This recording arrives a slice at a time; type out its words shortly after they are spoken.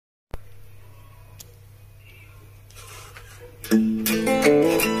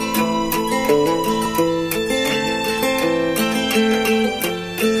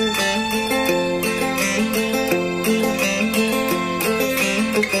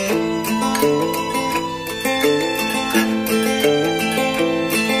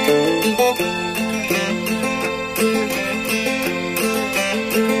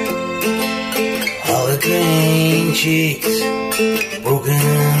Harlequin cheeks, broken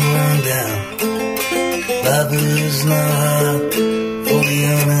and run down. Barbers no heart for the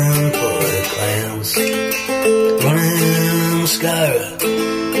unemployed clowns. Running mascara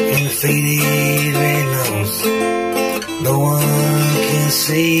in the faded red nose. No one can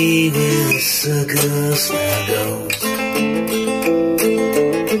see where the circus now goes.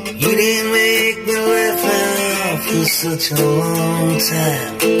 You didn't make me laugh out for such a long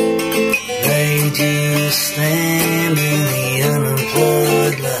time. They just stand in the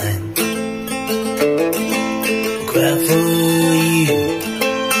unemployed line. Cry for you.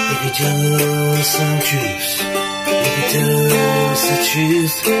 You could juggle some truths. You could tell us the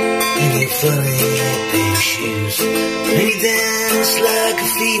truth in your funny big shoes. And you dance like a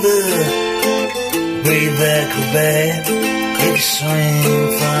fever, brave acrobat. If you swing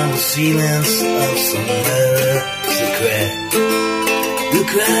from the ceilings of some aristocrat. We'll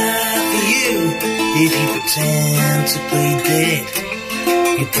cry for you if you pretend to play dead.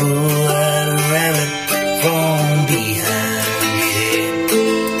 You pull out a rabbit from behind your head.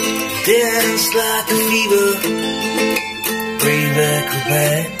 Dance like a fever, brave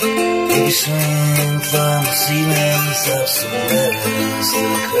acrobat. If you swing from the ceilings of some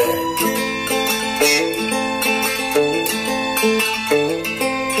aristocrat.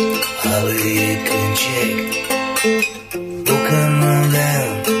 Harlequin check, broken run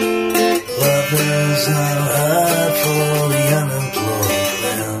down. Love is not hard for the unemployed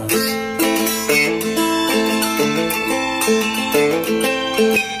clowns.